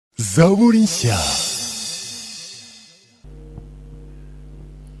ZABURI NSHYA.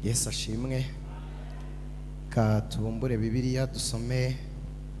 Yesu ashimwe. Ka tubumbure Bibiliya dusome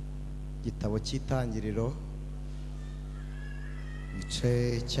igitabo cy'Itangiriro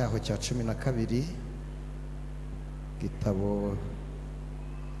igice cyaho cya 12. Igitabo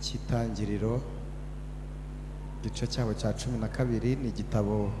cy'Itangiriro igice cyaho cya 12 ni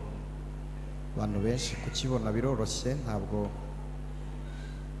igitabo abantu benshi kukibona biroroshye, ntabwo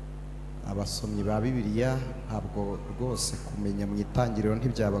abasomyi ba Bibiliya ntabwo rwose kumenya mu Itangiriro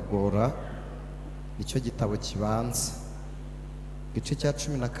ntibyabagora. Nicyo gitabo kibanza igice cya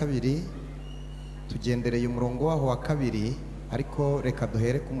 12, tugendereye umurongo waho wa 2, ariko reka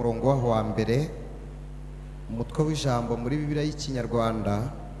duhere ku murongo waho wa mbere. Umutwe w'ijambo muri Bibiliya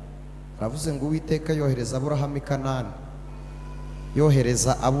y'Ikinyarwanda aravuze ngo Uwiteka yohereza Aburahamu i Kanani,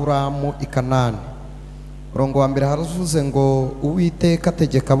 yohereza Aburahamu i Kanani. Murongo wa mbere haravuze ngo Uwiteka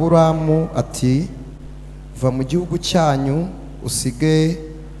ategeka Aburahamu ati, va mu gihugu cyanyu usige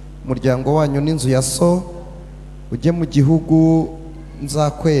umuryango wanyu n'inzu ya so, ujye mu gihugu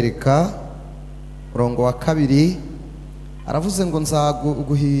nzakwereka. Murongo wa 2 aravuze ngo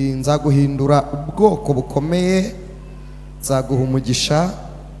nzaguhindura ubwoko bukomeye, nzaguha umugisha,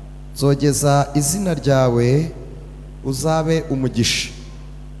 nzogeza izina ryawe uzabe umugisha.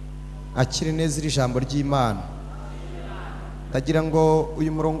 Akiri neza iri jambo ry'Imana. Ndagira ngo uyu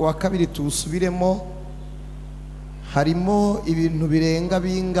murongo wa 2 tuwusubiremo. Harimo ibintu birenga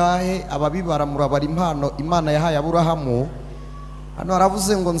bingahe ababibara murabara impano Imana yahaye Aburahamu. Hano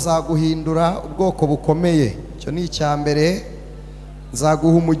haravuze ngo nzaguhindura ubwoko bukomeye, icyo ni icya mbere.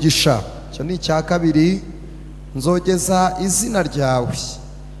 Nzaguha umugisha, icyo ni icya kabiri. Nzogeza izina ryawe,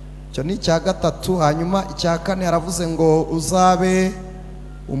 icyo ni icya gatatu. Hanyuma icya kane haravuze ngo uzabe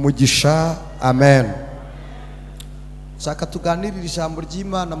umugisha. Amen. Shaka tuganirira ijambo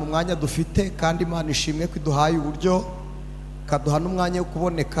ry'Imana mu mwanya dufite, kandi Imana ishimwe ko iduhaye uburyo, kaduha n'umwanya wo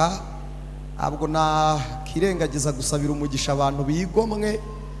kuboneka. Ntabwo nakirengagiza gusabira umugisha abantu bigomwe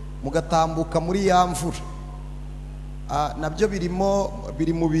mugatambuka muri ya mvura. Nabyo biri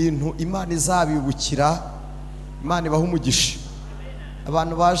mu bintu Imana izabibukira. Imana ibaha umugisha.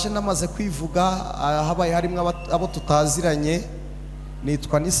 Abantu baje namaze kwivuga, habaye harimo abo tutaziranye.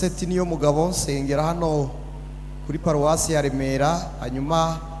 Nitwa Ev.Anicet niyo mugabo, nsengera hano kuri paruwasi ya Remera.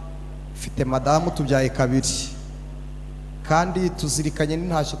 Hanyuma mfite madamu tubyaye kabiri, kandi tuzirikanye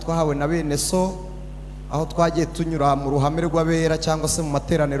n'intashyo twahawe na bene so, aho twagiye tunyura mu ruhame rw'abera cyangwa se mu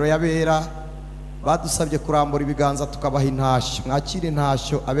materaniro y'abera. Badusabye kurambura ibiganza tukabaha intashyo. Mwakire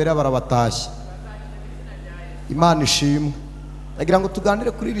intashyo, abera barabatashye. Imana ishimwe. Ndagira ngo tuganire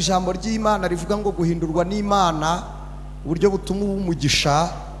kuri iri jambo ry'Imana rivuga ngo guhindurwa n'Imana, uburyo butuma uba umugisha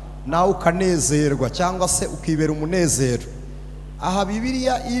nawe ukanezerwa cyangwa se ukibera umunezero. Aha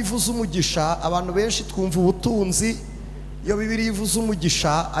Bibiliya ivuze umugisha, abantu benshi twumva ubutunzi. Iyo Bibiliya ivuze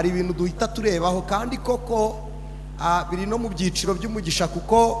umugisha ari ibintu duhita turebaho, kandi koko biri no mu byiciro by'umugisha,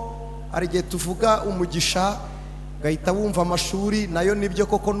 kuko hari igihe tuvuga umugisha gahita wumva amashuri, nayo nibyo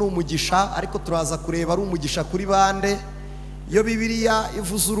koko ni umugisha, ariko turaza kureba ari umugisha kuri bande. Iyo Bibiliya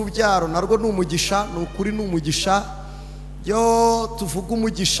ivuze urubyaro narwo ni umugisha, ni ukuri ni umugisha. Yo tuvuga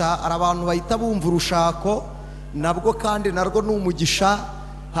umugisha hari abantu bahita bumva urushako, nabwo kandi narwo ni umugisha.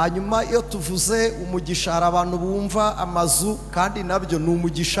 Hanyuma iyo tuvuze umugisha hari abantu bumva amazu, kandi nabyo ni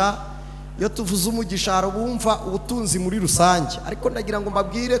umugisha. Iyo tuvuze umugisha hari bumva ubutunzi muri rusange. Ariko ndagira ngo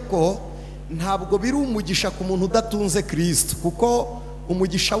mbabwire ko ntabwo biri umugisha ku muntu udatunze Kristo, kuko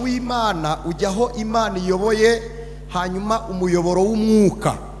umugisha w'Imana ujyaho Imana iyoboye, hanyuma umuyoboro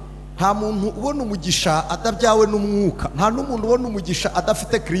w'umwuka. Nta muntu ubona umugisha adabyawe n'umwuka, nta n'umuntu ubona umugisha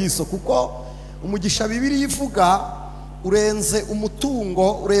adafite Kristo, kuko umugisha Bibiliya ivuga urenze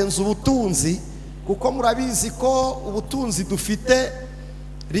umutungo, urenze ubutunzi. Kuko murabizi ko ubutunzi dufite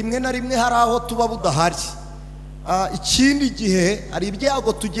rimwe na rimwe hari aho tuba budahari. Ikindi gihe hari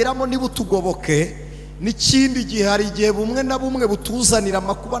ibyago tugeramo ntibutugoboke, n'ikindi gihe hari igihe bumwe na bumwe butuzanira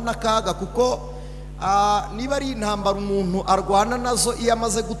amakuba n'akaga. Kuko niba ari intambara umuntu arwana nazo, iyo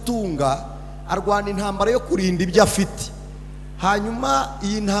amaze gutunga arwana intambara yo kurinda ibyo afite. Hanyuma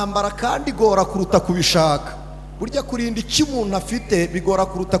iyi ntambara kandi igora kuruta kubishaka. Burya kurinda icyo umuntu afite bigora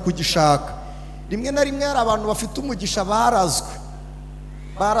kuruta kugishaka. Rimwe na rimwe hari abantu bafite umugisha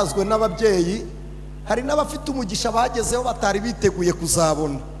barazwe n'ababyeyi. Hari n'abafite umugisha bagezeho batari biteguye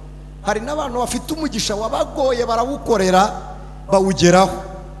kuzabona. Hari n'abantu bafite umugisha wabagoye barawukorera bawugeraho.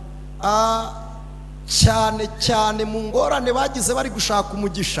 Cyane mu ngorane bagize bari gushaka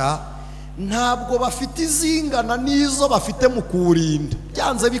umugisha, ntabwo bafite izingana n'izo bafite mu kuwurinda.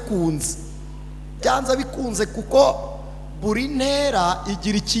 Byanze bikunze kuko buri ntera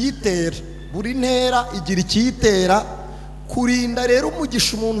igira ikiyitera, buri ntera igira ikiyitera. Kurinda rero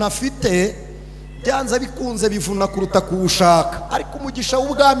umugisha umuntu afite byanze bikunze bivuna kuruta kuwushaka, ariko umugisha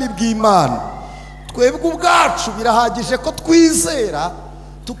w'ubwami bw'Imana twebwe ubwacu birahagije ko twizera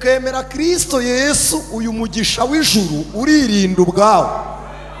tukemera Kristo Yesu. Uyu mugisha w'ijuru uririnda ubwawo.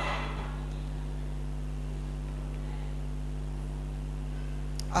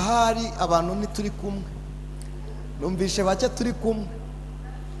 Ahari abantu ntituri kumwe, numvishe bake turi kumwe.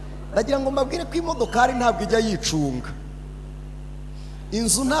 Ndagira ngo mbabwire ko imodokari ntabwo ijya yicunga,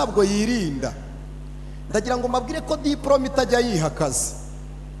 inzu ntabwo yirinda. Ndagira ngo mbabwire ko diplome itajya yiha akazi.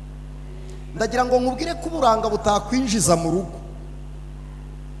 Ndagira ngo nkubwire ko uburanga butakwinjiza mu rugo.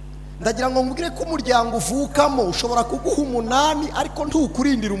 Ndagira ngo nkubwire ko umuryango uvukamo ushobora kuguha 8 ariko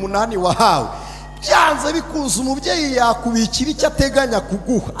ntukurindira 8 wahawe. Byanze bikunze umubyeyi yakubikira icyo ateganya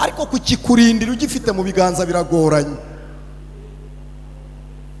kuguha, ariko kukikurindira ugifite mu biganza biragoranye.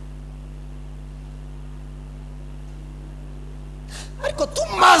 Ariko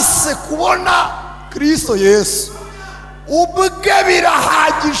tumaze kubona Kristo Yesu ubwe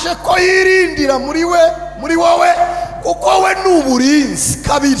birahagije ko yirindira muri wowe, kuko we n'uburinzi.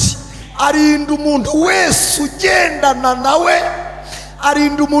 Kabiri, arinda umuntu wese ugendana nawe,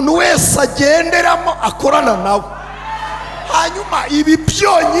 arinda umuntu wese agenderamo akorana nawe. Hanyuma ibi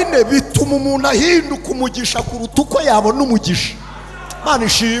byonyine bituma umuntu ahinduka umugisha kuruta uko yabona umugisha. Mana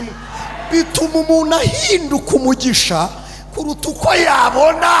ishimwe. Bituma umuntu ahinduka umugisha kuruta uko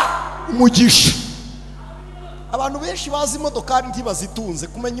yabona umugisha. Abantu benshi bazi imodokari ntibazitunze.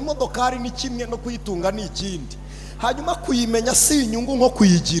 Kumenya imodokari ni kimwe no kuyitunga ni ikindi. Hanyuma kuyimenya si inyungu nko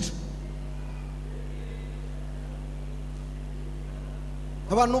kuyigira.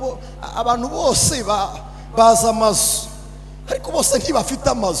 Abantu bose baza amazu, ariko bose ntibafite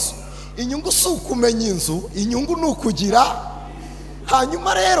amazu. Inyungu si ukumenya inzu, inyungu ni ukugira.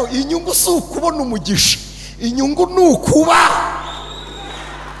 Hanyuma rero inyungu si ukubona umugisha, inyungu ni ukuba.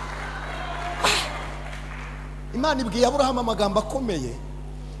 Imana ibwiye Aburahamu amagambo akomeye,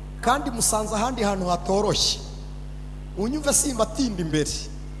 kandi musanze ahandi hantu hatoroshye. Unyumve simba atinda imbere.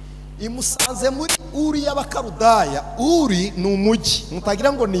 Imusanze muri Uri y'Abakarudaya. Uri ni umujyi,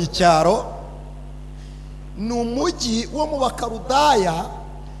 mutagira ngo ni icyaro. Ni umujyi wo mu Bakarudaya.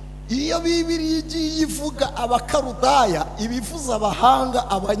 Iyo Bibiliya igiye ivuga Abakarudaya, ibivuza abahanga,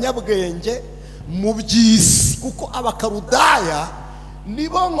 abanyabwenge mu by'isi, kuko Abakarudaya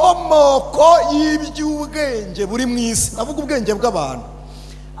nibo nkomoko y'iby'ubwenge buri mu isi. Navuga ubwenge bw'abantu.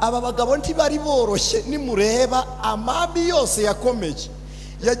 Aba bagabo ntibari boroshye. Nimureba amami yose yakomeye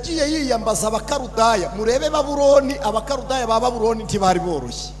yagiye yiyambaza Abakarudaya. Murebe Babuloni, Abakarudaya ba Babuloni ntibari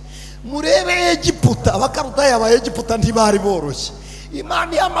boroshye. Murebe Egiputa, Abakarudaya ba Egiputa ntibari boroshye.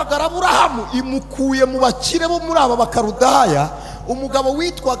 Imana ihamagara Aburahamu imukuye mu bakire bo muri aba Bakarudaya. Umugabo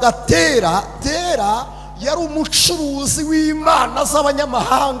witwaga Tera yari umucuruzi w'imana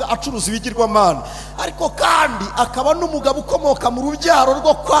z'abanyamahanga, acuruza ibigirwamana, ariko kandi akaba n'umugabo ukomoka mu rubyaro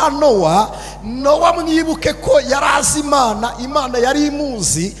rwo kwa Nowa. Mwibuke ko yari azi Imana, Imana yari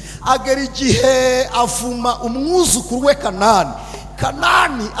imuzi. Agera igihe avuma umwuzukuru we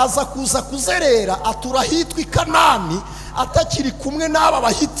Kanani aza kuza kuzerera, atura hitwa i Kanani, atakiri kumwe n'aba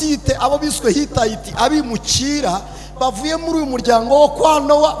Bahitite, abo biswe Hitayiti, abimukira bavuye muri uyu muryango wo kwa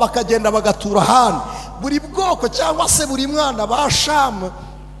Nowa bakagenda bagatura ahandi. Buri bwoko cyangwa se buri mwana ba Shamu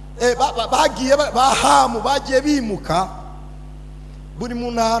bagiye bimuka, buri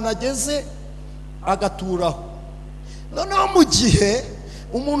muntu ahantu ageze agaturaho. Noneho mu gihe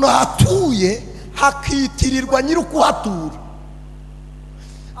umuntu hatuye hakitirirwa nyiri ukuhatura.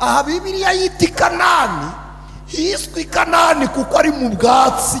 Aha Bibiliya yita Kanani, hiswe Kanani kuko ari mu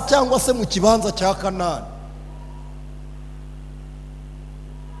bwatsi cyangwa se mu kibanza cya Kanani.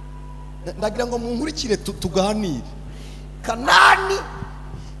 Ndagira ngo munkurikire tuganire. Kanani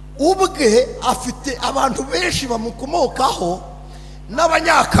ubwe afite abantu benshi bamukomokaho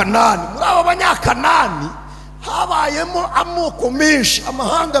n'Abanyakanani. Muri aba Banyakanani habayemo amoko menshi,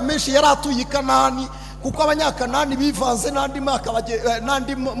 amahanga menshi yari atuye Kanani, kuko Abanyakanani bivanze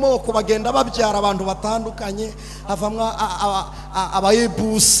n'andi moko bagenda babyara abantu batandukanye. Havamo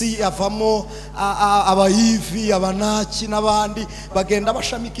Abayebusi, havamo Abayivi, Abanaki n'abandi bagenda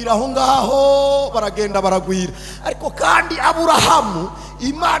bashamikira aho ngaho, baragenda baragwira. Ariko kandi Aburahamu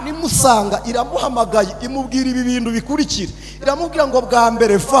Imana imusanga iramuhamagaye, imubwira ibi bintu bikurikira. Iramubwira ngo bwa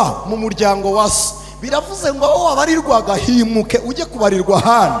mbere va mu muryango wa so. Biravuze ngo aho wabarirwaga himuke ujye kubarirwa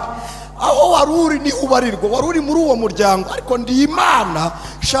ahandi. Aho waruri ni ubarirwa, waruri muri uwo muryango, ariko ndi Imana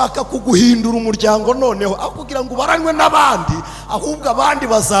shaka kuguhindura umuryango noneho, aho kugira ngo ubaranywe n'abandi, ahubwo abandi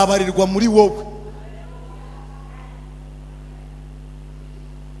bazabarirwa muri wowe.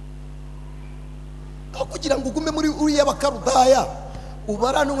 aho kugira ngo ugume muri uriya bakarudaya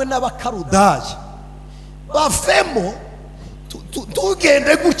ubaranwe n'abakarudaya bavemo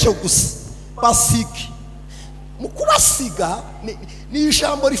tugende gutyo gusa basige. Mu kubasiga ni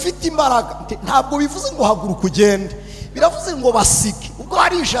ijambo rifite imbaraga, ntabwo bivuze ngo haguruka ugende, biravuze ngo basige. Ubwo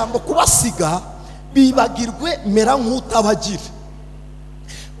hari ijambo kubasiga bibagirwe mera nk'utabagira,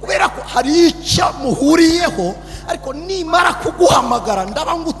 kubera ko hari icyo muhuriyeho, ariko nimara kuguhamagara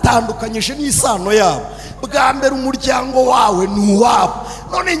ndaba ngutandukanyije n'isano yabo. Bwa mbere umuryango wawe ni uwabo,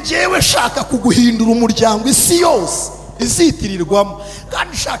 none njyewe shaka kuguhindura umuryango isi yose izitirirwamo,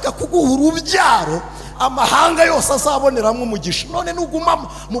 kandi shaka kuguha urubyaro amahanga yose azaboneramo umugisha. None nuguma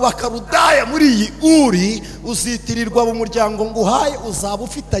mu bakarudaya muri iyi uri uzitirirwa mu muryango nguhaye, uzaba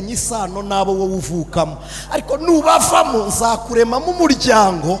ufitanye isano nabo wowe uvukamo, ariko nubavamo nzakuremamo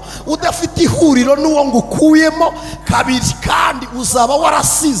umuryango udafite ihuriro n'uwo ngukuyemo kabiri, kandi uzaba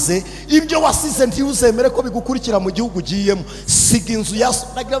warasize ibyo wasize ntiyuzemere ko bigukurikira mu gihugu ugiyemo. Siga inzu ya so.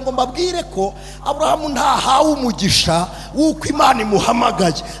 Nagira ngo mbabwire ko Aburahamu ntahawe umugisha w'uko Imana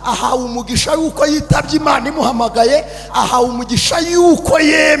imuhamagaye, ahawe umugisha w'uko yitabye Imana imuhamagaye, ahawe umugisha y'uko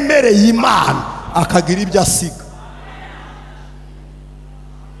yemereye Imana akagira ibyo asiga.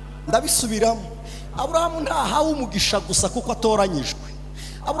 Ndabisubiramo, Aburahamu ntahawe umugisha gusa kuko atoranyijwe.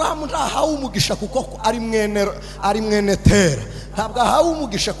 Aburahamu ntahawe umugisha kuko ari mwene Tera. Ntabwo ahawe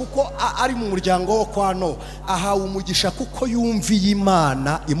umugisha kuko ari mu muryango wo kwa Nowa. Ahawe umugisha kuko yumviye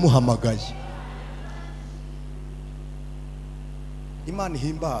Imana imuhamagaye. Imana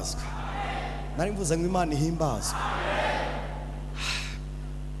ihimbazwe. Nari mvuze ngo Imana ihimbazwe.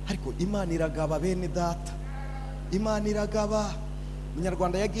 Ariko Imana iragaba bene data, Imana iragaba.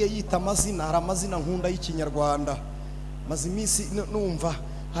 Umunyarwanda yagiye yita amazina, hari amazina nkunda y'ikinyarwanda, maze iminsi numva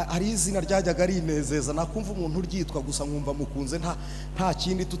hari izina ryajyaga rinezeza, nakumva umuntu uryitwa gusa nkumva mukunze, nta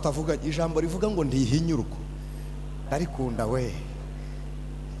kindi tutavuga. Ijambo rivuga ngo ndihinyurwa, arikunda we,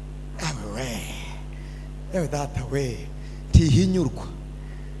 ewe data we, ntihinyurwa.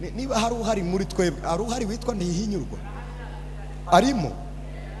 Niba hari uhari muri twebwe, hari uhari witwa ntihinyurwa? Arimo?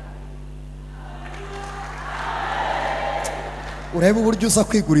 Urebe uburyo uza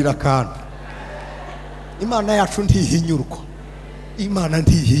kwigurira akantu. Imana yacu ntihinyurwa, Imana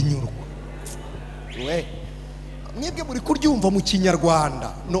ntihinyurwa. We mwebwe muri kuryumva mu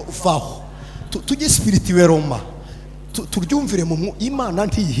kinyarwanda, no vaho tujye spirituel Roma, turyumvire mu Imana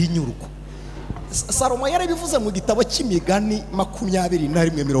ntihinyurwa. Salomo yarabivuze mu gitabo cy'imigani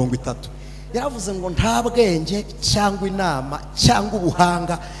 21:30, yaravuze ngo nta bwenge cyangwa inama cyangwa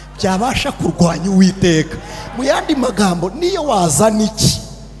ubuhanga byabasha kurwanya Uwiteka. Mu yandi magambo, niyo wazana iki,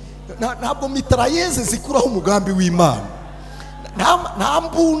 ntabwo mitrayeze zikuraho umugambi w'Imana, nta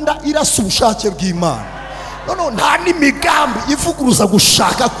mbunda irasa ubushake bw'Imana, none nta n'imigambi ivuguruza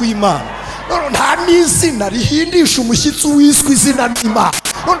gushaka kw'Imana, none nta n'izina rihindisha umushyitsi wiswe izina n'Imana,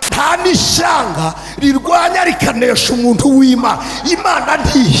 none nta n'ishyanga rirwanya rikanesha umuntu w'Imana. Imana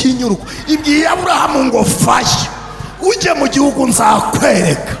ntihinyurwa. Ibwiye Aburahamu ngo vayo ujye mu gihugu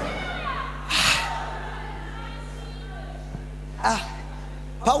nzakwereka.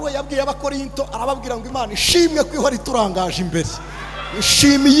 Pawulo yabwiye Abakorinto, arababwira ngo Imana ishimwe ko ihora iturangaje imbere.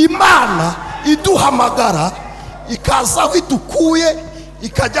 Ishimiye Imana iduhamagara ikaza aho idukuye,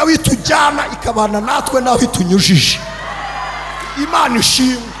 ikajya aho itujyana, ikabana natwe naho itunyujije. Imana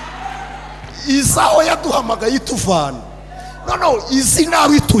ishimwe. Iza aho yaduhamagaye ituvana, none izi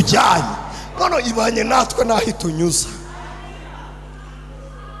naho itujyanye, none ibanye natwe naho itunyuza.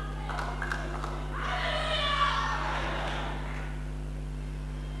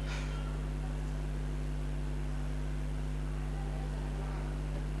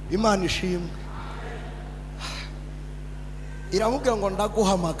 Imana ishimwe. Iramubwira ngo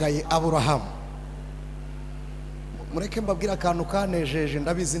ndaguhamagaye Aburahamu. Mureke mbabwira akantu kanejeje,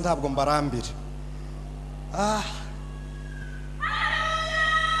 ndabizi ntabwo mbarambira.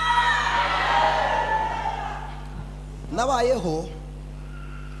 Nabayeho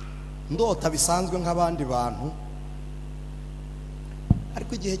ndota bisanzwe nk'abandi bantu,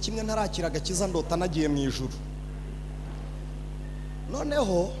 ariko igihe kimwe ntarakira agakiza ndota nagiye mu ijuru.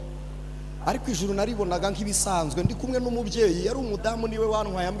 Noneho ariko ijuru naribonaga nk'ibisanzwe, ndi kumwe n'umubyeyi, yari umudamu, niwe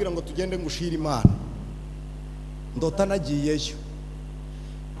wantwaye ambwira ngo tugende ngushire Imana. Ndota nagiyeyo,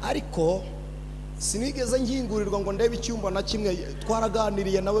 ariko sinigeze ngingurirwa ngo ndebe icyumba na kimwe.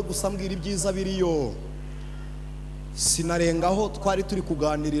 Twaraganiriye nawe gusa ambwira ibyiza biriyo, sinarengaho. Twari turi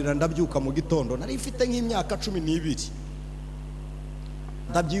kuganirira, ndabyuka mu gitondo, nari mfite nk'imyaka 12.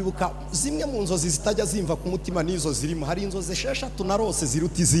 Ndabyibuka zimwe mu nzozi zitajya zimva ku mutima nizo zirimo. Hari inzozi 6 narose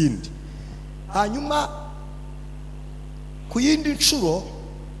ziruta izindi. Hanyuma ku yindi nshuro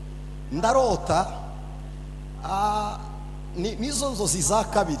ndarota nizo nzozi za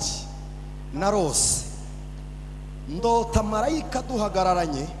kabiri narose ndota marayika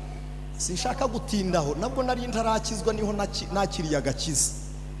duhagararanye sinshaka gutindaho nabwo nari ntarakizwa niho nakiriye agakiza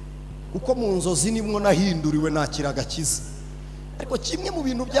kuko mu nzozi nimwo nahinduriwe nakira agakiza ariko kimwe mu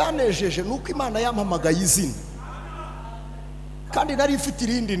bintu byanejeje nuko Imana yampamagaye izina kandi nari ifite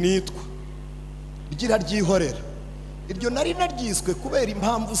irindi nitwa rigira ryihorera iryo nari naryiswe kubera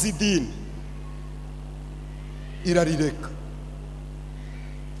impamvu z'idini irarireka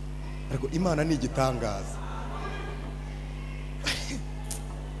ariko Imana ni igitangaza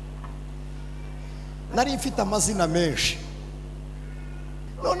nari mfite amazina menshi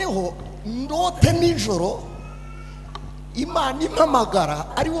noneho ndote nijoro Imana impamagara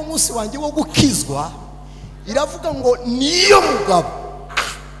ari wo munsi wanjye wo gukizwa iravuga ngo niyo mugabo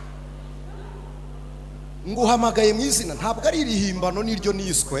nguhamagaye mu izina ntabwo ari irihimbano niryo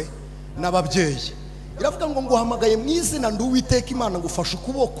niswe n'ababyeyi iravuga ngo nguhamagaye mu izina ndi Uwiteka Imana ngufashe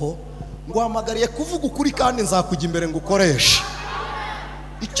ukuboko nguhamagariye kuvuga ukuri kandi nzakujya imbere ngukoresha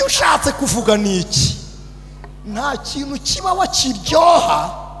icyo ushatse kuvuga ni iki nta kintu kiba wakiryoha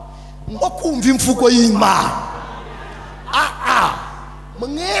ngo kumva imvugo y'Imana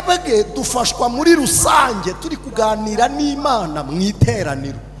mwebwe dufashwa muri rusange turi kuganira n'Imana mu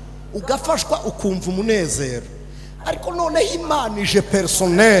iteraniro ugafashwa ukumva umunezero ariko noneho Imana ije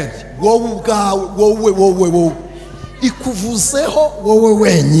personnel wowe ubwawe wowe ikuvuzeho wowe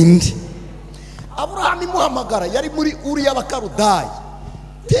wenyine Aburahamu imuhamagara yari muri uri y'Abakarudayi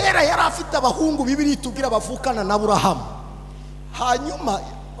Tera yari afite abahungu bibiri tubwira bavukana na Aburahamu hanyuma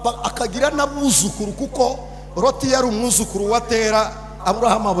akagira n'abuzukuru kuko Loti yari umwuzukuru wa Tera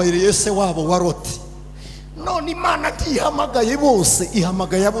Aburahamu abayiriye se wabo wa Loti none Imana ntihamagaye bose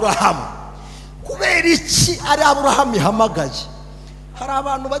ihamagaye Aburahamu kubera iki ari Aburahamu ihamagaye hari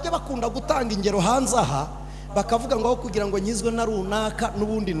abantu bajya bakunda gutanga ingero hanze aha bakavuga ngo kugira ngo nkizwe na runaka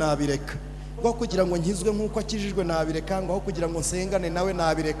n'ubundi nabireka ngo kugira ngo nkizwe nkuko akijijwe nabireka ngo kugira ngo nsengane nawe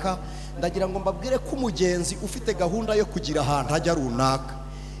nabireka ndagira ngo mbabwire ko umugenzi ufite gahunda yo kugira ahantu hajya runaka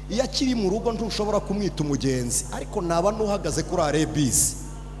iyo akiri mu rugo ntushobora kumwita umugenzi ariko naba nuhagaze kuri arebisi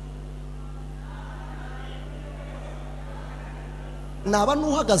naba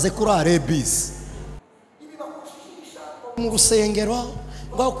nuhagaze kuri arebisi mu rusengero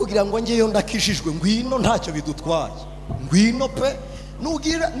ngo kugira ngo ngeyo ndakijijwe ngwino ntacyo bidutwaye ngwino pe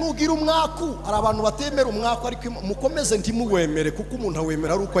nugira umwaku hari abantu batemera umwaku ariko mukomeze ntimuwemere kuko umuntu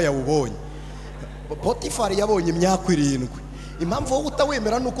awemera ari uko yawubonye Potifari yabonye imyaku 7 impamvu wowe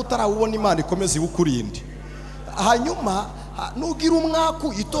utawemera nuko utarawubona Imana ikomeze ibukurinde hanyuma nugira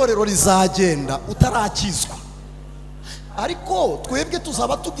umwaku itorero rizagenda utarakizwa ariko twebwe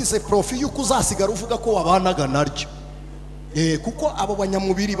tuzaba tugize profi yuko uzasigara uvuga ko wabanaga naryo kuko abo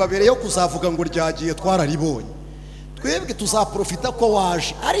banyamubiri babereyeho kuzavuga ngo ryagiye twararibonye twebwe tuzaprofita ko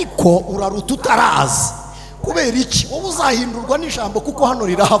waje ariko uraruta utarazi kubera iki wowe uzahindurwa n'ijambo kuko hano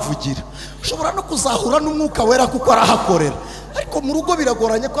rirahavugira ushobora no kuzahura n'umwuka wera kuko arahakorera ariko mu rugo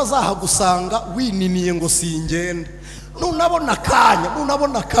biragoranye ko azahagusanga wininiye ngo singende nunabona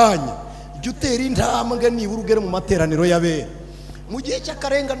akanya jya utera intambwe nibura ugere mu materaniro y'abera mu gihe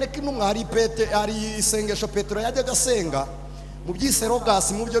cy'akarengane k'intumwa hari isengesho Petero yajyaga asenga mu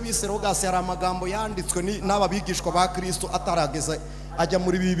by'iserogasi mu byo biserogasi hari amagambo yanditswe n'aba bigishwa ba Kristo atarageza ajya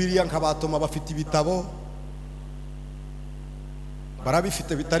muri Bibiliya nk'abatoma bafite ibitabo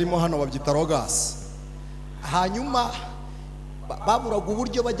barabifite bitarimo hano babyita rogasi hanyuma baburaga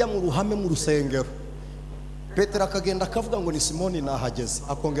uburyo bajya mu ruhame mu rusengero Petero akagenda akavuga ngo ni Simoni nahageze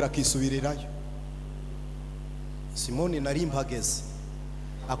akongera akisubirirayo Simoni nari mpageze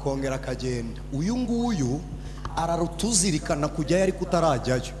akongera akagenda uyu nguyu ararutuzirikana kujyayo ariko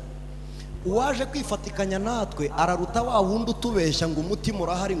utarajyayo uwaje kwifatikanya natwe araruta wa wundi utubeshya ngo umutima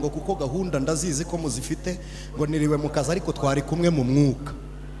urahari ngo kuko gahunda ndazizi ko muzifite ngo niriwe mu kazi ariko twari kumwe mu mwuka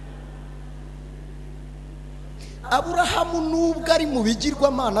Aburahamu nubwo ari mu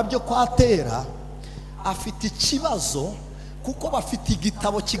bigirwamana byo kwa Tera afite ikibazo kuko bafite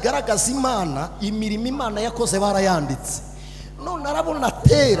igitabo kigaragaza Imana imirimo Imana yakoze barayanditse none arabona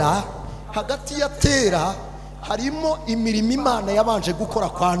Tera hagati ya Tera harimo imirimo Imana yabanje gukora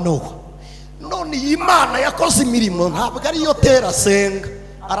kwa Nowa none iyi Imana yakoze imirimo ntabwo ari yo Tera asenga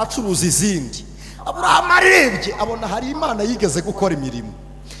aracuruza izindi Aburahamu arebye abona hari Imana yigeze gukora imirimo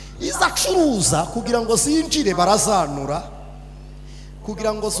izacuruza kugira ngo zinjire barazanura kugira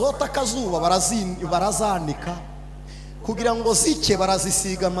ngo zota akazuba barazanika kugira ngo zike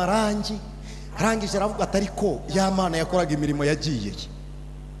barazisiga amarangi arangije aravuga atari ko ya Mana yakoraga imirimo yagiye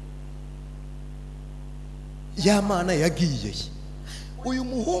ya Mana yagiye uyu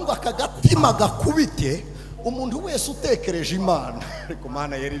muhungu akagatima gakubite umuntu wese utekereje Imana ariko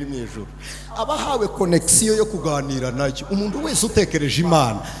Imana yari iri mu ijuru abahawe connection yo kuganira nayo. Umuntu wese utekereje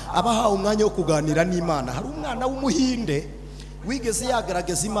Imana abahawe umwanya wo kuganira n'Imana. Hari umwana w'umuhinde wigeze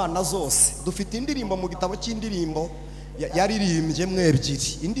yagaragaza Imana zose. Dufite indirimbo mu gitabo cy'indirimbo yaririmbye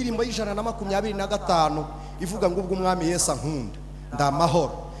mwebyiri, indirimbo y'125 ivuga ngo ubwo umwami Yesu ankunda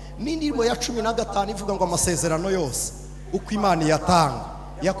ndamahoro, n'indirimbo ya 15 ivuga ngo amasezerano yose uko Imana yatanga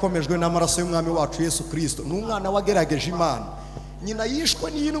yakomejwe n'amaraso y'umwami wacu Yesu Kristo. N'umwana wagerageje Imana, nyina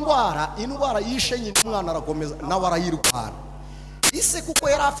yishwe n'indwara, indwara yishe nyina, umwana arakomeza nawe arayirwara. Ise kuko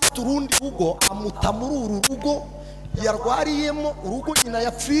yari afite urundi rugo amuta muri uru rugo yarwariyemo, urugo nyina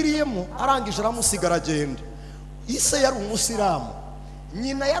yapfiriyemo, arangije aramusigara agenda. Ise yari umusiramu,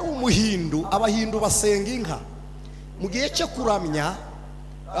 nyina yari umuhindu. Abahindu basenga inka. Mu gihe cyo kuramya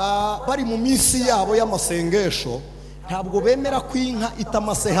bari mu minsi yabo y'amasengesho, ntabwo bemera ko inka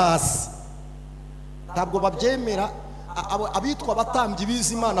itamase hasi, ntabwo babyemera. Abitwa abatambyi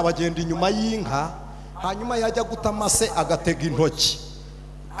biza Imana bagenda inyuma y'inka, hanyuma yajya gutamase agatega intoki,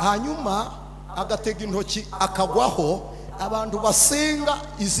 hanyuma agatega intoki akagwaho. Abantu basenga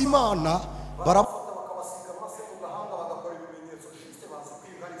izi Mana barafata bakabasiga amase mu gahanga bagakora ibimenyetso shiste bazi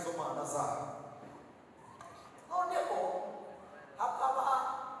kwinga izo Mana zabo. Noneho akaba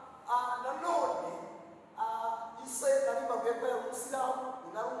nanone ise nari bagweko ya Musiramu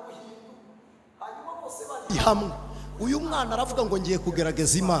nari umuhindu, hanyuma bose bari hamwe. Uyu mwana aravuga ngo ngiye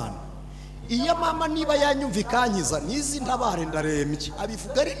kugerageza Imana. Iya mama niba yanyumvikanyiza nizi ntabare ndarembye,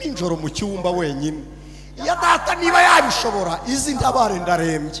 abivuga ari ninjoro mu cyumba wenyine. Iya data niba yabishobora izi ntabare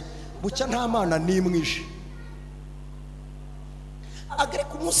ndarembye, bucya nta Mana nimwishe. Agere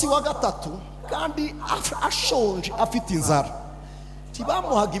ku munsi wa gatatu kandi ashonje afite inzara,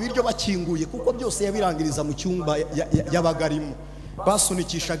 tibamuhaga ibiryo bakinguye kuko byose yabirangiriza mu cyumba yabagarimo.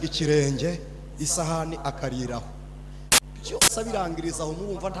 Basunikishaga ikirenge isahani akariraho, byose abirangiriza aho.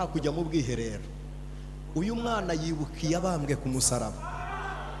 Murumva nta kujya mu bwiherero. Uyu mwana yibukiye abambwe ku musaraba,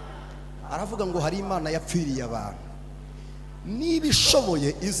 aravuga ngo hari Imana yapfiriye abantu. Niba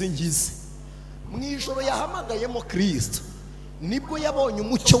ishoboye izi ngize, mu ijoro yahamagayemo Kristo nibwo yabonye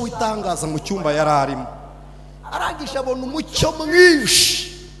umucyo w'itangaza mu cyumba yari arimo. Arangije abona umucyo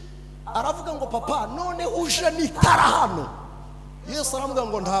mwinshi, aravuga ngo papa none uje n'itara hano. Yesu aravuga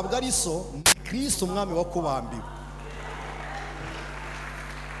ngo ntabwo ari so, ni Kristo umwami wo kubambiwe.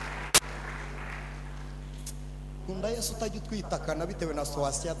 Kunda Yesu utajya utwitakana bitewe na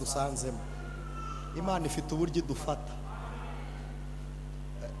situwasiyo dusanzemo. Imana ifite uburyo idufata.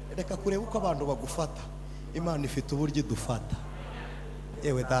 Reka kureba uko abantu bagufata, Imana ifite uburyo idufata.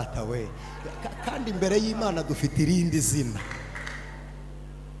 Ewe data we, kandi imbere y'Imana dufite irindi zina.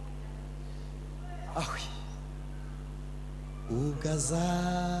 Ahwi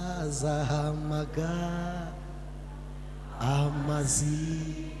ugazazahamaga amazi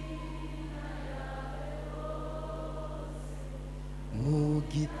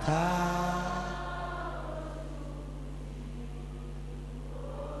mugita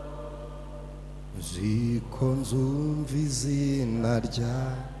ziko nzumva izina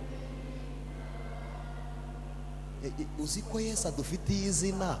rya. Uzi ko Yesu adufitiye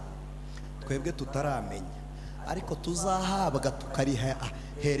izina twebwe tutaramenya, ariko tuzahabwa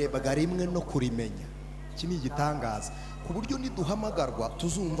tukariherebwa rimwe no kurimenya. Iki ni igitangaza ku buryo niduhamagarwa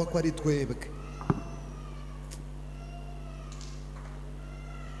tuzumva ko ari twebwe.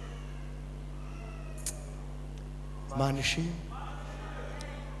 Imana ishimwe.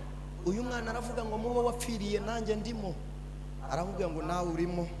 Uyu mwana aravuga ngo muba wapfiriye nanjye ndimo, aravuga ngo nawe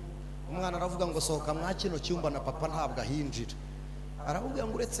urimo. Umwana aravuga ngo sohoka mwa kino cyumba na papa ntabwo ahinjira. Aravuga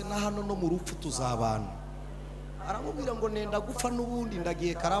ngo uretse na hano no mu rupfu tuzabana. Aramubwira ngo nenda gupfa n'ubundi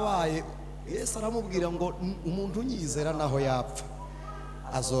ndagiye karabaye. Yesu aramubwira ngo umuntu unyizera naho yapfa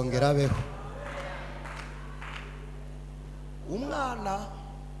azongera abeho. Umwana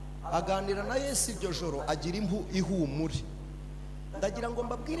aganira na Yesu iryo joro agira ihumure. Ndagira ngo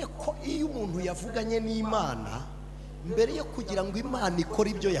mbabwire ko iyo umuntu yavuganye n'Imana mbere yo kugira ngo Imana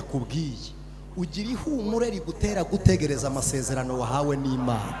ikore ibyo yakubwiye, ugira ihumure rigutera gutegereza amasezerano wahawe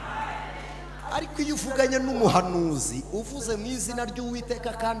n'Imana. Ariko iyo uvuganye n'umuhanuzi uvuze mu izina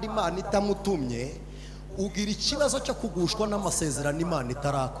ry'Uwiteka kandi Imana itamutumye, ugira ikibazo cyo kugushwa n'amasezerano Imana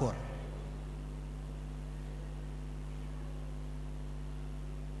itarakora.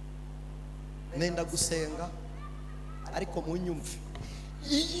 Nenda gusenga ariko munyumve,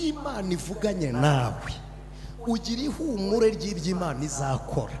 iyo Imana ivuganye nawe ugira ihumure ry'ibyo Imana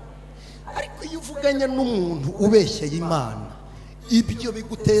izakora. Ariko iyo uvuganye n'umuntu ubeshyeye Imana, ibyo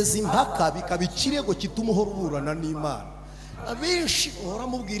biguteza impaka, bikaba ikirego gituma uhora uburana n'Imana. abenshi uhora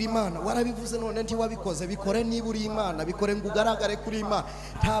mubwira Imana warabivuze none ntiwabikoze bikore niba uri Imana bikore ngo ugaragare kuri Imana.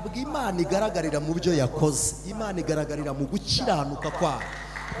 Ntabwo Imana igaragarira mu byo yakoze, Imana igaragarira mu gukiranuka kwayo.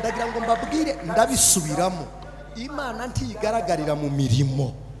 Ndagira ngo mbabwire ndabisubiramo, Imana ntigaragarira mu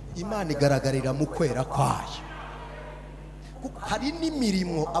mirimo, Imana igaragarira mu kwera kwayo. Hari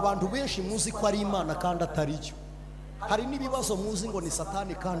n'imirimo abantu benshi muzi ko ari Imana kandi atari yo. Hari n'ibibazo muzi ngo ni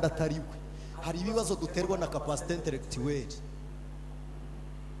Satani kandi atari we. Hari ibibazo duterwa na capacité intellectuelle.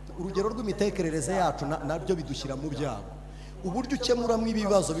 Urugero rw'imitekerereze yacu nabyo bidushyira mu byago. Uburyo ukemuramo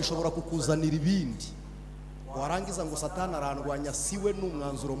ibibazo bishobora kukuzanira ibindi. Warangiza ngo Satani arandwanya, siwe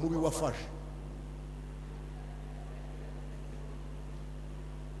n'umwanzuro mubi wafashe.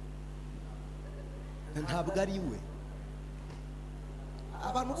 Ntabwo ari we.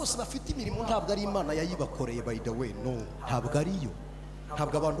 Abantu bose bafite imirimo ntabwo ari Imana yayibakoreye, by the way, no, ntabwo ari yo.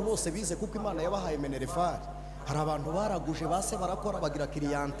 Ntabwo abantu bose bize kuko Imana yabahaye menerefari. Hari abantu baraguje base barakora bagira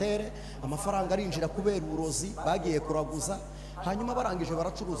clientele, amafaranga arinjira kubera uburozi bagiye kuraguza, hanyuma barangije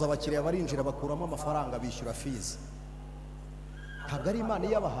baracuruza, abakiriya barinjira bakuramo amafaranga bishyura fees. Ntabwo ari Imana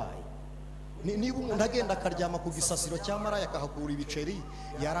yabahaye. Niba umuntu agenda akaryama ku gisasiro cya maraya akahakura ibiceri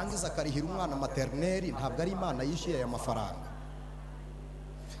yarangiza akarihira umwana maternelle, ntabwo ari Imana yishyuye aya mafaranga,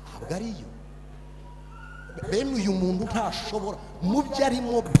 ntabwo ari yo. Bene uyu muntu ntashobora mu byo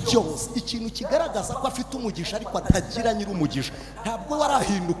arimo byose. Ikintu kigaragaza ko afite umugisha ariko atagira nyir'umugisha, ntabwo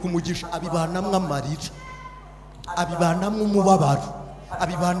warahinduka umugisha. Abibanamwo amarira, abibanamwo umubabaro,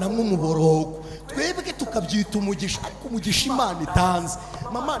 abibanamwo umuborogo. Twebwe tukabyita umugisha, ariko umugisha Imana itanze,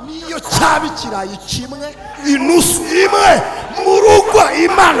 mama, niyo cyaba ikirayi kimwe inusu imwe mu rugo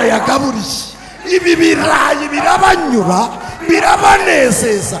Imana yagaburiye, ibi birayi birabanyura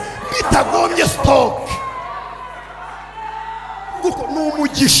birabanezeza bitagombye stock. Kuko ni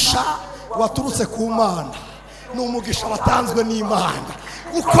umugisha waturutse ku Mana, ni umugisha watanzwe n'Imana.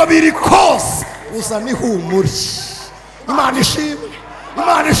 Uko biri kose uzana ihumure. Imana ishimwe,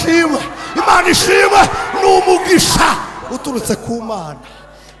 Imana ishimwe, Imana ishimwe. Ni umugisha uturutse ku Mana,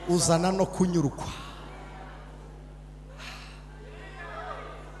 uzana no kunyurwa.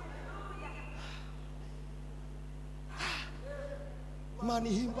 Imana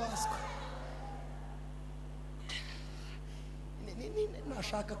ihimbazwe.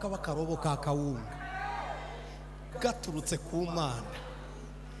 Nashaka kaba karobo ka kawunga gaturutse ku Mana.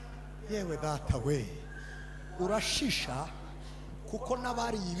 Yewe data we, urashisha kuko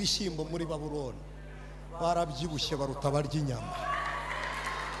n'abariye ibishyimbo muri Babuloni barabyibushye baruta barya inyama.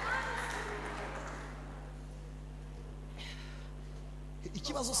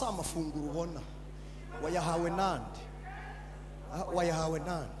 Ikibazo si amafunguro ubona, wayahawe nande, wayahawe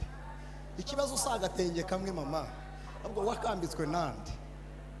nande. Ikibazo si agatenge kamwe mama, ahubwo wakambitswe nande.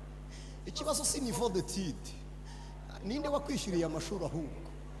 Ikibazo si niveau d'étude, ninde wakwishyuriye amashuri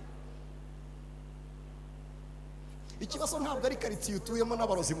ahubwo. Ikibazo ntabwo ari karitsiye utuyemo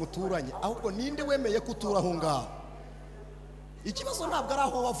n'abarozi muturanye, ahubwo ninde wemeye kutura aho ngaho. Ikibazo ntabwo ari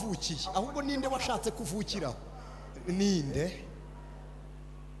aho wavukiye, ahubwo ninde washatse kuvukiraho. Ninde?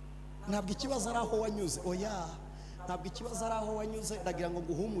 Ntabwo ikibazo ari aho wanyuze, oya, ntabwo ikibazo ari aho wanyuze. Ndagira ngo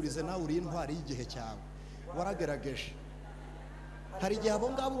nguhumurize, nawe uri intwari y'igihe cyawe, waragerageje. Hari igihe abo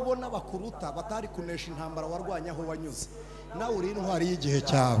ngabo ubona bakuruta batari kunesha intambara warwanya aho wanyuze, nawe uri intwari y'igihe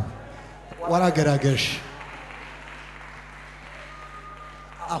cyawe, waragerageje.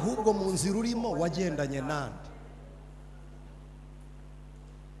 Ahubwo mu nzira urimo wagendanye nande.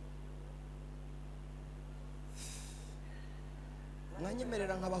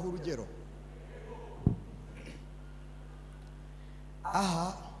 Mwanyemerera nkabaha urugero.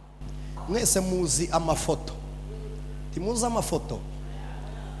 Aha mwese muzi amafoto, timuzi amafoto?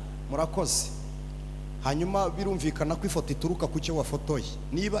 Murakoze. Hanyuma birumvikana ko ifoto ituruka ku cyo wafotoye.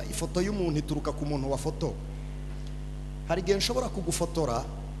 Niba ifoto y'umuntu ituruka ku muntu wafoto, hari igihe nshobora kugufotora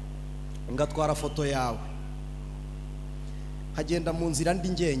ngatwara foto yawe nkagenda mu nzira ndi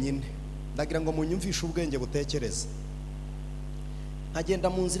njyenyine. Ndagira ngo munyumvishe ubwenge butekereza. Nkagenda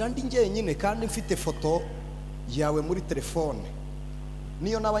mu nzira ndi njyenyine kandi mfite foto yawe muri telefone,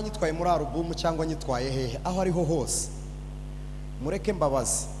 niyo naba nyitwaye muri alubumu cyangwa nyitwaye hehe, aho ariho hose. Mureke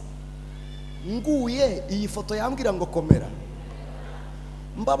mbabazi, nguye iyi foto yambwira ngo komera,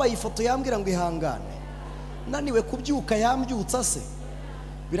 mbabaye ifoto yambwira ngo ihangane, naniwe kubyuka yambyutsa se,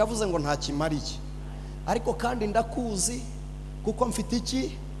 biravuze ngo nta kimariye. Ariko kandi ndakuzi kuko mfite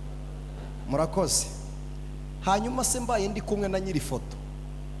iki? Murakoze. Hanyuma se mbaye ndi kumwe na nyiri foto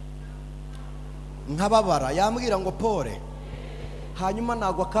nkababara, yambwira ngo pore, hanyuma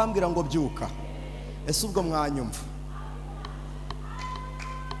nagwa akambwira ngo byuka, ese ubwo mwanyumva?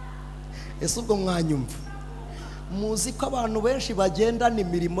 Ese ubwo mwanyumva? muzi ko abantu benshi bagendana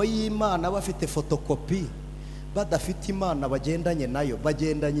imirimo y'Imana bafite fotokopi, badafite Imana bagendanye nayo,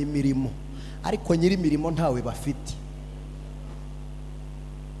 bagendanye imirimo, ariko nyiri imirimo ntawe bafite.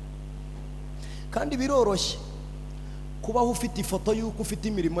 Kandi biroroshye kubaho ufite ifoto y'uko ufite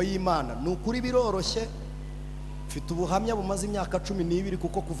imirimo y'Imana. Nukuri biroroshye. Mfite ubuhamya bumaze imyaka 12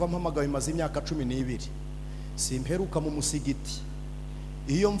 kuko kuva mpamagaye maze imyaka 12. Simperuka mu musigiti.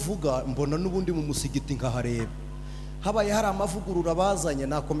 Iyo mvuga mbona nubundi mu musigiti nkahareba. Habaye hari amavugurura bazanye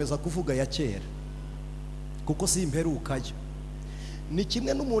nakomeza kuvuga ya kera. Kuko simperukayo. Ni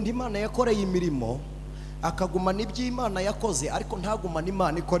kimwe n'umuntu Imana yakoreye imirimo akaguma n'iby'Imana yakoze ariko ntaguma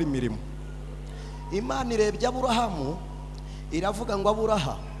n'Imana ikora imirimo. Imana irebye Aburahamu iravuga ngo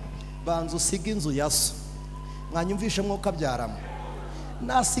Aburaha banza usiga inzu ya so. Mwanyumvishe mwuka byaramo.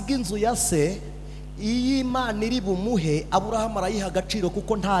 Nasiga inzu ya se, iyi Imana iri bumuhe Aburahamu arayiha agaciro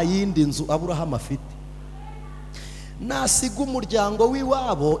kuko nta yindi nzu Aburahamu afite. Nasiga umuryango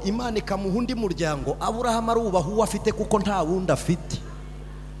w'iwabo, Imana ikamuha undi muryango, Aburahamu arubaha uwo afite kuko nta wundi afite.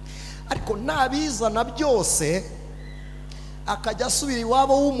 Ariko nabizana byose akajya asubira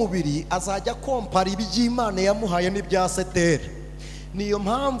iwabo w'umubiri, azajya kompara iby'Imana yamuhaye n'ibya Seteri. Niyo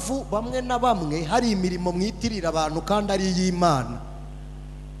mpamvu bamwe na bamwe hari imirimo mwitirira abantu kandi ari iy'Imana,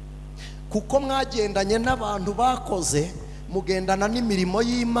 kuko mwagendanye n'abantu bakoze, mugendana n'imirimo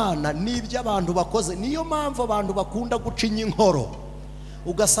y'Imana n'ibyo abantu bakoze. Niyo mpamvu abantu bakunda gucinya inkoro,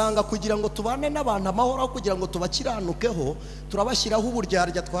 ugasanga kugira ngo tubane n'abantu amahoro, kugira ngo tubakiranukeho, turabashyiraho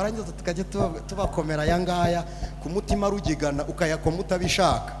uburyarya, twarangiza tukajya tubakomera yangaya ku mutima rugigana, ukayakoma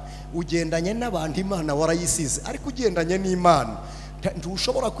utabishaka. Ugendanye n'abantu Imana warayisize, ariko ugendanye n'Imana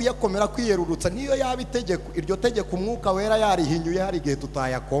ntushobora kuyakomera kwiyerurutsa. Niyo yaba itegeko, iryo tegeko Umwuka Wera yarihinyuye, hari igihe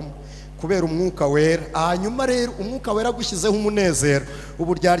tutayakoma kubera Umwuka Wera. Hanyuma rero Umwuka Wera gushyizeho umunezero,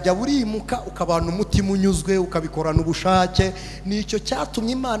 uburyarya burimuka, ukabana umutima unyuzwe, ukabikorana ubushake. Nicyo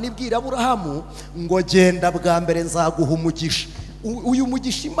cyatumye Imana ibwira Aburahamu ngo genda, bwa mbere nzaguha umugisha. Uyu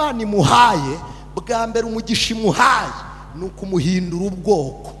mugisha Imana imuhaye, bwa mbere umugisha imuhaye ni ukumuhindura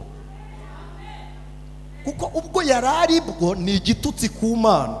ubwoko, kuko ubwo yarari bwo ni igitutsi ku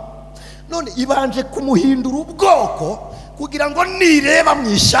Mana. None ibanje kumuhindura ubwoko kugira ngo nireba mu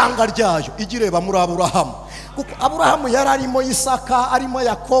ishyanga ryayo igireba muri Aburahamu. Kuko Aburahamu yararimo Isaka, arimo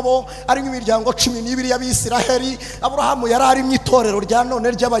Yakobo, arimo imiryango 12 y'Abisiraheli. Aburahamu yararimo itorero rya none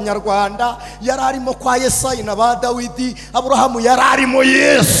ry'Abanyarwanda, yararimo kwa Yesayi na ba Dawidi. Aburahamu yararimo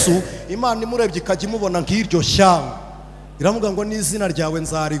Yesu. Imana imurebye ikajya imubona nk'iryo shyanga, iravuga ngo n'izina ryawe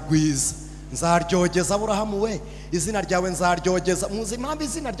nzarigwiza, nzaryogeza. Aburahamu we, izina ryawe nzaryogeza. Muzi impamvu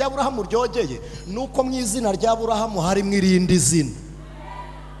izina rya Aburahamu ryogeye? Nuko mu izina rya Aburahamu harimo irindi zina.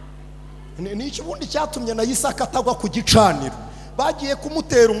 Nicyo ubundi cyatumye na Isaka atagwa ku gicaniro. Bagiye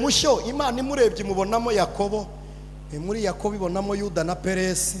kumutera umushyo, Imana imurebye imubonamo Yakobo, muri Yakobo ibonamo Yuda na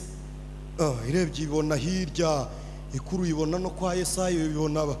Peresi, irebye ibona hirya ikuru, ibona no kwa Yesayi,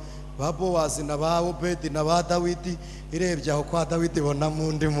 ibona ba Bowazi na ba Obedi na ba Dawidi. Irebye aho kwa Dawidi ibona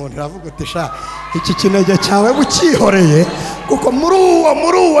mundi muntu, iravuga uti sha iki kinege cyawe bukihoreye, kuko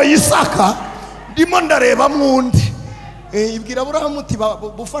muri uwo Isaka ndimo ndareba mundi. Ibwira Aburahamu uti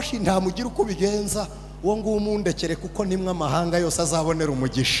bufashe intama ugira uko bigenza, uwo nguwo umundekere kuko nimwe amahanga yose azabonera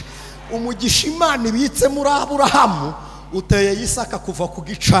umugisha. Umugisha Imana ibitse muri Aburahamu uteye Isaka kuva ku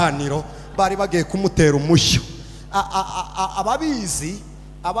gicaniro, bari bagiye kumutera umushyo. Ababizi,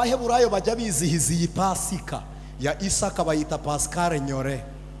 Abaheburayo bajya bizihiza iyi Pasika ya Isaka, bayita Pascal Nyore.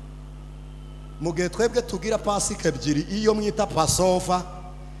 Mugihe twebwe tugira Pasika ebyiri, iyo mwita Pasova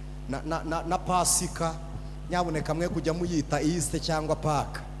na Pasika, nyaboneka mwe kujya muyita Easter cyangwa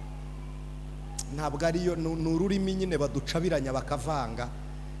Paka. Ntabwo ariyo, n'ururimi nyine baducabiranya bakavanga.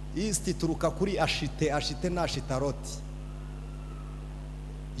 Easter turuka kuri ashite na shitaroti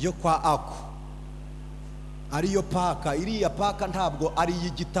yo kwa Ako, ariyo Paka. Iriya Paka ntabwo ari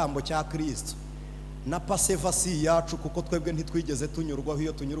y'igitambo cya Kristo. Na Paseva si yacu, kuko twebwe ntitwigeze tunyurwaho.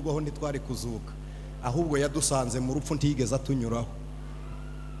 Iyo tunyurwaho ntitwari kuzuka, ahubwo yadusanze mu rupfu, ntigeze tunyuraho.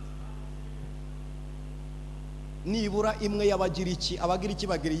 Nibura imwe y'Abagiriki, Abagiriki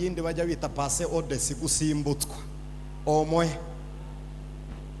bagira iyindi bajya bita Pase Odesi, gusimbutswa omwe.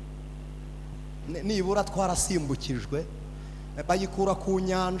 Nibura twarasimbukijwe, bayikura ku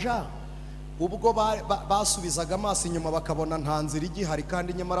nyanja. Ubwo basubizaga amaso inyuma bakabona nta nzira igihari,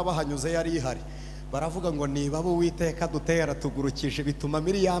 kandi nyamara bahanyuze yari ihari. Baravuga ngo niba bo Uwiteka dutera tugurukije, bituma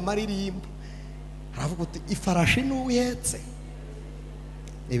Miriyamu aririmba. Aravuga uti ifarashi n'uwihetse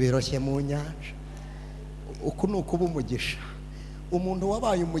ibiroshye mu nyanja. Uku ni ukuba umugisha. Umuntu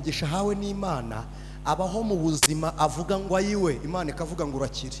wabaye umugisha hawe n'Imana abaho mu buzima avuga ngo ayiwe, Imana ikavuga ngo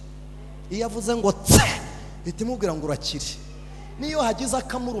urakire. Iyo avuze ngo tse, ihita imubwira ngo urakire. Niyo hagize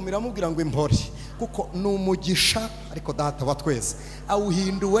akamurumira amubwira ngo impore, kuko ni umugisha. Ariko data wa twese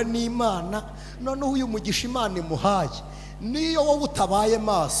awuhinduwe n'Imana. Noneho uyu mugisha Imana imuhaye, niyo wowe utabaye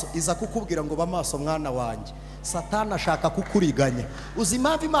maso iza kukubwira ngo ba maso mwana wanjye. Satani ashaka kukuriganya. Uzi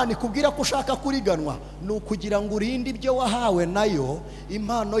impamvu Imana ikubwira ko ushaka kuriganwa? Ni ukugira ngo urinde ibyo wahawe nayo.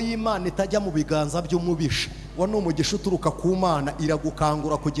 Impano y'Imana itajya mu biganza by'umubisha. Wa ni umugisha uturuka ku Mana,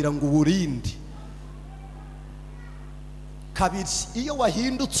 iragukangura kugira ngo uwurinde. Kabiri, iyo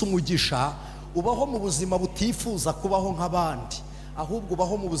wahindutse umugisha ubaho mu buzima butifuza kubaho nk'abandi, ahubwo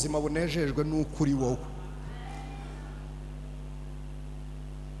ubaho mu buzima bunejejwe n'ukuri wowe.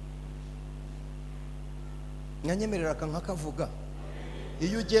 Nyanyemerera nkakavuga,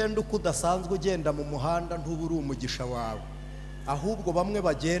 iyo ugenda uko udasanzwe ugenda mu muhanda ntuba uri umugisha wawe, ahubwo bamwe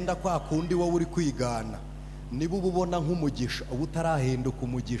bagenda kwa kundi wowe uri kwigana nibo ubona nk'umugisha, uba utarahinduka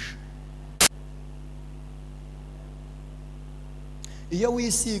umugisha. Iyo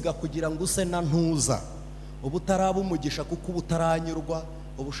wisiga kugira ngo use na ntuza, uba utaraba umugisha, kuko uba utaranyurwa,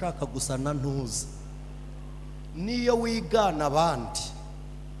 uba ushaka gusa na ntuza. Niyo wigana abandi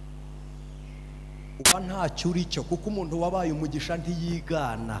uba ntacyo uri cyo, kuko umuntu wabaye umugisha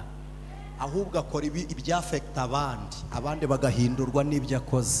ntiyigana, ahubwo akora ibyafekta abandi bagahindurwa n'ibyo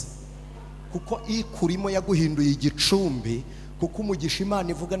akoze. Kuko ikurimo yaguhinduye igicumbi, kuko umugisha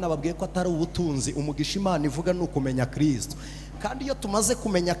Imana ivuga, nababwiye ko atari ubutunzi. Umugisha Imana ivuga ni ukumenya Kristo. Kandi iyo tumaze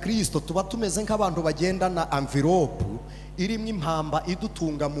kumenya Kristo tuba tumeze nk'abantu bagendana envelope irimo impamba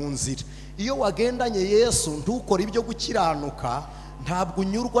idutunga mu nzira. Iyo wagendanye Yesu ntukore ibyo gukiranuka, ntabwo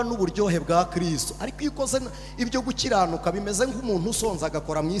unyurwa n'uburyohe bwa Kristo. Ariko iyo ukoze ibyo gukiranuka bimeze nk'umuntu usonza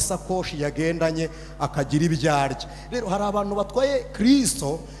agakora mu isakoshi yagendanye akagira ibyo arya. Rero hari abantu batwaye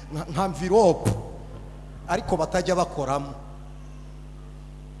Kristo nka envelope ariko batajya bakoramo.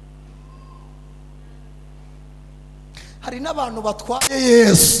 Hari n'abantu batwaye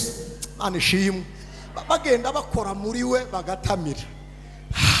Yesu, anishimwe, bagenda bakora muri we bagatamira.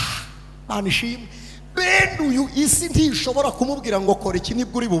 Anishimwe, bene uyu isi ntishobora kumubwira ngo kora iki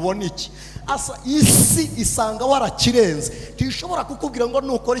nibwo uri bubone iki. Asa isi isanga warakirenze, ntishobora kukubwira ngo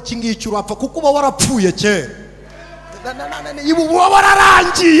nukora iki ngiki urapfa, kuko uba warapfuye kera. Ibu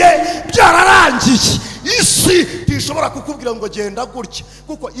wararangiye, byararangiye. Isi ntishobora kukubwira ngo genda gutya,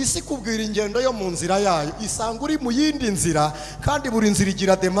 kuko isi kubwira ingendo yo mu nzira yayo, isanga uri mu yindi nzira, kandi buri nzira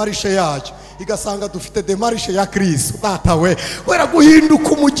igira demarishe yayo, igasanga dufite demarishe ya Kristo. Data we, wera guhinduka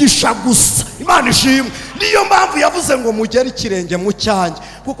umugisha gusa. Imana ishimwe. Niyo mpamvu yavuze ngo mugere ikirenge mu cyanjye,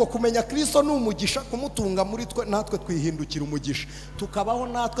 kuko kumenya Kristo ni umugisha, kumutunga muri twe natwe twihindukira umugisha, tukabaho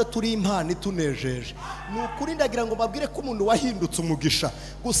natwe turi impano itunejeje. Ni ukuri ndagira ngo babwire ko umuntu wahindutse umugisha,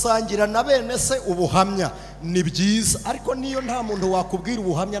 gusangira na bene se ubuhamya ni byiza, ariko niyo nta muntu wakubwira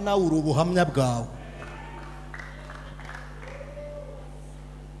ubuhamya nawe uri ubuhamya bwawe.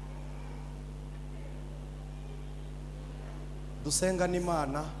 Dusenga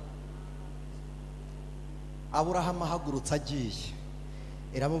n'Imana. Aburahamu ahagurutse agiye,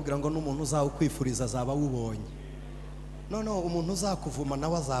 iramubwira ngo n'umuntu uzawukwifuriza azaba awubonye, noneho umuntu uzakuvuma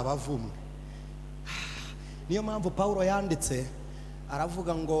nawe azaba avumwe. Niyo mpamvu Pawulo yanditse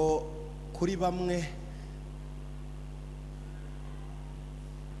aravuga ngo kuri bamwe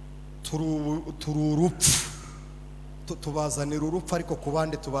turi urupfu, tubazanira urupfu, ariko ku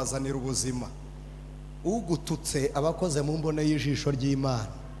bandi tubazanira ubuzima. Ugututse abakoze mu mbone y'ijisho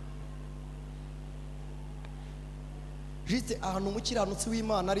ry'Imana. Jite ahantu umukiranutsi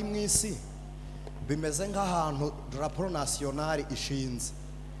w'Imana ari mu isi bimeze nk'ahantu drapeau nationale ishinze.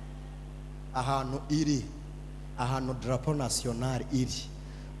 Ahantu iri, ahantu drapeau nationale iri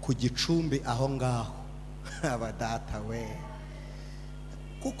ku gicumbi aho ngaho. Abadata we,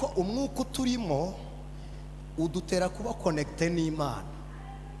 kuko umwuka turimo udutera kuba connecte n'Imana.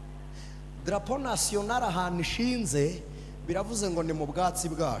 Drapeau nationale ahantu ishinze biravuze ngo ni mu bwatsi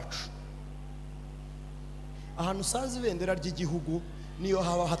bwacu. Ahantu usanze ibendera ry'igihugu niyo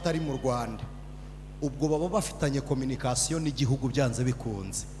haba hatari mu Rwanda, ubwo baba bafitanye communication n'igihugu byanze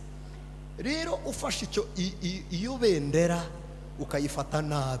bikunze. Rero ufashe icyo iyo bendera ukayifata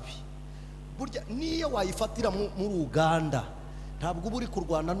nabi, burya niyo wayifatira muri Uganda, ntabwo uba uri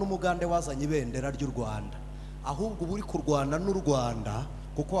kurwana n'umugande wazanye ibendera ry'u Rwanda, ahubwo uba uri kurwana n'u Rwanda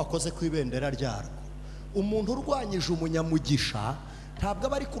kuko wakoze ku ibendera ryarwo. Umuntu urwanyije umunyamugisha ntabwo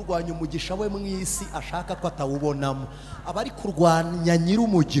aba ari kurwanya umugisha we mu isi ashaka ko atawubonamo, aba ari kurwanya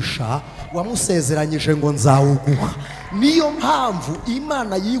nyir'umugisha wamusezeranyije ngo nzawuguha. Niyo mpamvu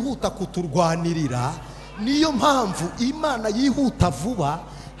Imana yihuta kuturwanirira, niyo mpamvu Imana yihuta vuba.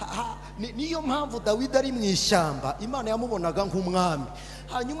 Niyo mpamvu Dawidi ari mu ishyamba Imana yamubonaga nk'umwami.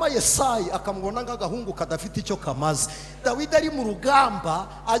 hanyuma Yesayi akamubona nk'agahungu kadafite icyo kamaze. Dawidi ari mu rugamba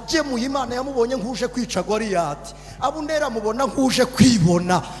agemuye, Imana yamubonye nk'uje kwica Goliyati, Abuneri amubona nk'uje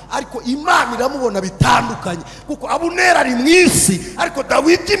kwibona, ariko Imana iramubona bitandukanye, kuko Abuneri ari mu isi ariko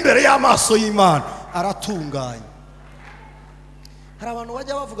Dawidi imbere y'amaso y'Imana aratunganye. Hari abantu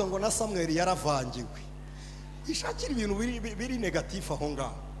bajya bavuga ngo na Samweli yaravangiwe, ishakira ibintu biri negatifu aho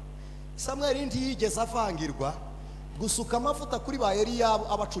ngaho. Samweli ntiyigeze avangirwa, gusuka amavuta kuri ba Eliya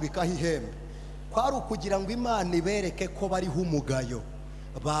abacurikaho ihembe kwari ukugira ngo Imana ibereke ko bariho umugayo,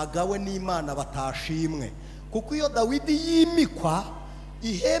 bagawe n'Imana batashimwe. Kuko iyo Dawidi yimikwa,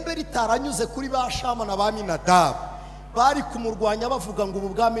 ihembe ritaranyuze kuri ba Shama na ba Aminadabu, bari kumurwanya bavuga ngo ubu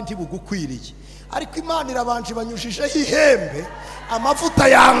bwami ntibugukwiriye. Ariko Imana irabanje banyushijeho ihembe, amavuta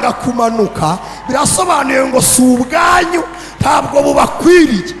yanga kumanuka, birasobanuye ngo si ubwanyu, ntabwo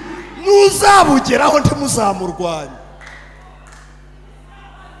bubakwiriye, nuzabugeraho ntimuzamurwanya.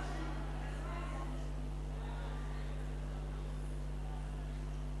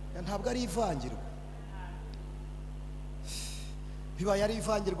 Ntabwo ari ivangirwa. Biba yari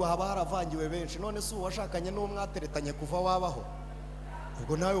ivangirwa haba haravangiwe benshi. None se uwashakanye n'uwo mwateretanye kuva wabaho,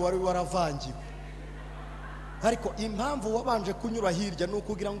 ubwo nawe wari waravangiwe. Ariko impamvu wabanje kunyura hirya ni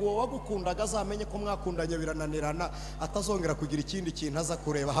ukugira ngo uwo wagukundaga azamenye ko mwakundanye birananirana, atazongera kugira ikindi kintu aza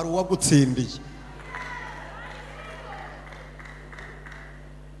kureba, hari uwagutsindiye.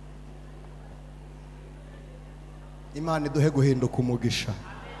 Imana iduhe guhinduka umugisha.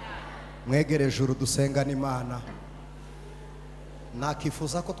 Mwegere ijuru dusengana Imana.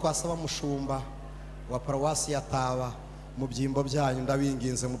 Nakifuza ko twasaba mushumba wa paruwasi ya Taba mu byimbo byanyu,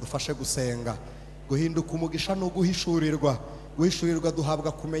 ndabinginze mudufashe gusenga. Guhinduka umugisha no guhishurirwa. Guhishurirwa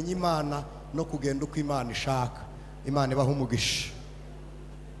duhabwa kumenya Imana no kugenda uko Imana ishaka. Imana ibaha umugisha.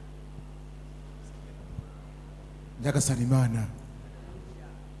 Nyagasani Imana,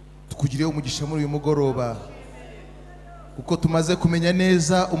 tukugiriye umugisha muri uyu mugoroba, kuko tumaze kumenya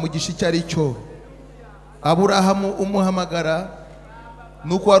neza umugisha icyo ari cyo. Aburahamu umuhamagara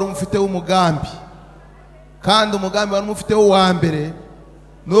nuko wari umufiteho umugambi, kandi umugambi wari umufiteho wa mbere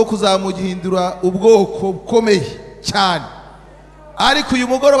no kuzamuhindura ubwoko bukomeye cyane. Ariko uyu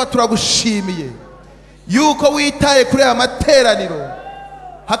mugoroba turagushimiye yuko witaye kuri aya materaniro,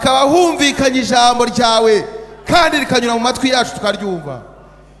 hakaba humvikanye ijambo ryawe kandi rikanyura mu matwi yacu tukaryumva.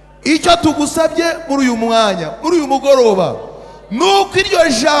 Icyo tugusabye muri uyu mwanya, muri uyu mugoroba, nuko iryo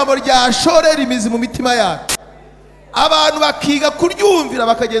jambo ryashorera imizi mu mitima yacu, abantu bakiga kuryumvira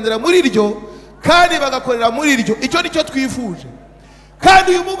bakagendera muri ryo kandi bagakorera muri ryo. Icyo nicyo twifuje,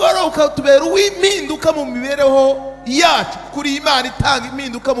 kandi uyu mugoroba ukatubera uw'impinduka mu mibereho yacu, kuri Imana itanga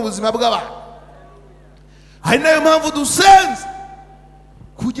impinduka mu buzima bw'abantu. Hari nayo mpamvu dusenze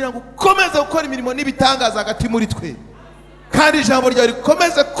kugira ngo ukomeze gukora imirimo n'ibitangaza hagati muri twe, kandi ijambo ryawe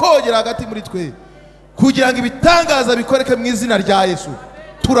rikomeze kogera hagati muri twe, kugira ngo ibitangaza bikoreke mu izina rya Yesu.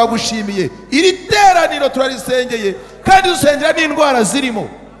 Turagushimiye. Iri teraniro turarisengeye, kandi dusengera n'indwara zirimo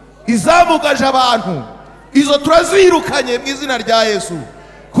izamugaje abantu, izo turazirukanye mu izina rya Yesu,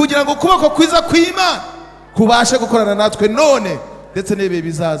 kugira ngo ukuboko kwiza kw'Imana kubashe gukorana natwe none ndetse n'ibihe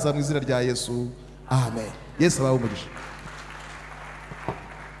bizaza mu izina rya Yesu. Amen. Yesu abahe umugisha.